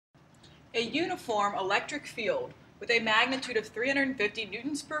A uniform electric field with a magnitude of 350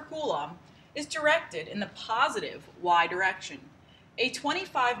 newtons per coulomb is directed in the positive y direction. A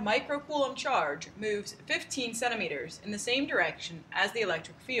 25 microcoulomb charge moves 15 centimeters in the same direction as the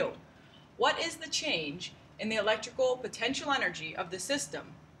electric field. What is the change in the electrical potential energy of the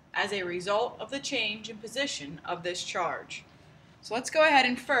system as a result of the change in position of this charge? So let's go ahead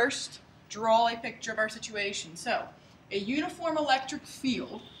and first draw a picture of our situation. So, a uniform electric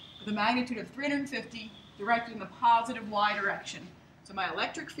field with a magnitude of 350 directed in the positive y direction. So my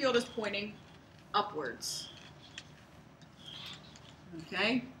electric field is pointing upwards.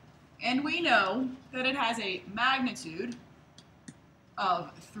 Okay? And we know that it has a magnitude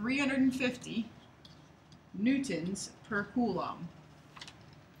of 350 newtons per coulomb.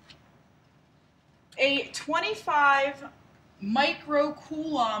 A 25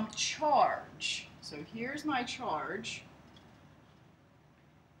 microcoulomb charge. So here's my charge,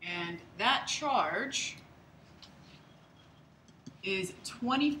 and that charge is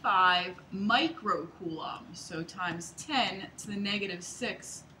 25 microcoulombs, so times 10 to the negative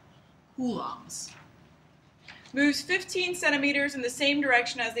 6 coulombs. Moves 15 centimeters in the same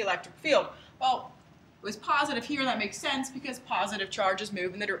direction as the electric field. Well, it was positive here, that makes sense because positive charges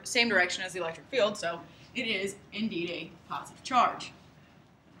move in the same direction as the electric field, so it is indeed a positive charge.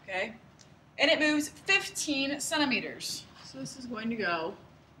 Okay? And it moves 15 centimeters. So this is going to go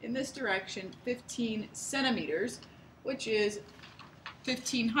in this direction 15 centimeters, which is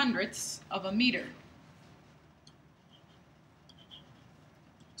 15 hundredths of a meter.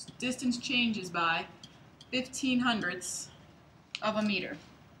 Distance changes by 15 hundredths of a meter.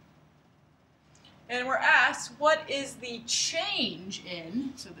 And we're asked, what is the change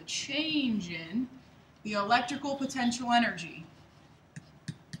in, so the change in the electrical potential energy?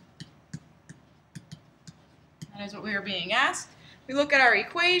 That is what we are being asked. We look at our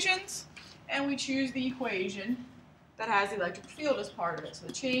equations, and we choose the equation that has the electric field as part of it. So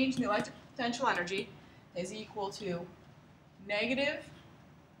the change in the electric potential energy is equal to negative,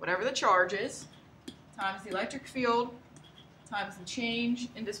 whatever the charge is, times the electric field, times the change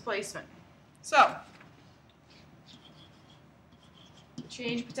in displacement. So, the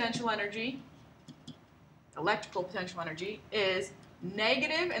change in potential energy, electrical potential energy, is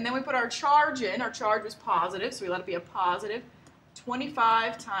negative, and then we put our charge in. Our charge was positive, so we let it be a positive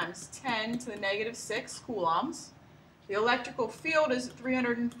 25 times 10 to the negative 6 coulombs. The electrical field is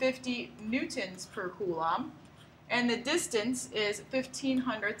 350 newtons per coulomb, and the distance is 15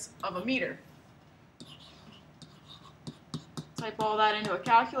 hundredths of a meter. Type all that into a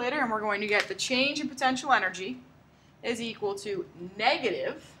calculator, and we're going to get the change in potential energy is equal to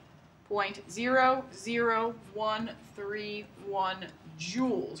negative 0.00131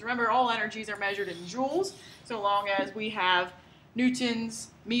 joules. Remember, all energies are measured in joules, so long as we have newtons,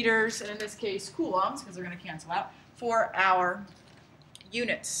 meters, and in this case coulombs, because they're going to cancel out, for our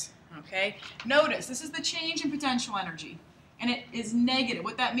units. Okay? Notice, this is the change in potential energy, and it is negative.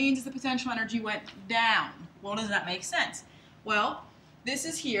 What that means is the potential energy went down. Well, does that make sense? Well, this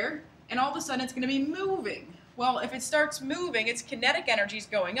is here, and all of a sudden it's going to be moving. Well, if it starts moving, its kinetic energy is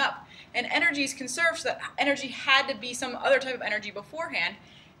going up, and energy is conserved, so that energy had to be some other type of energy beforehand,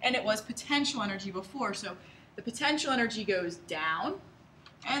 and it was potential energy before. So the potential energy goes down,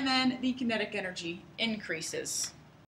 and then the kinetic energy increases.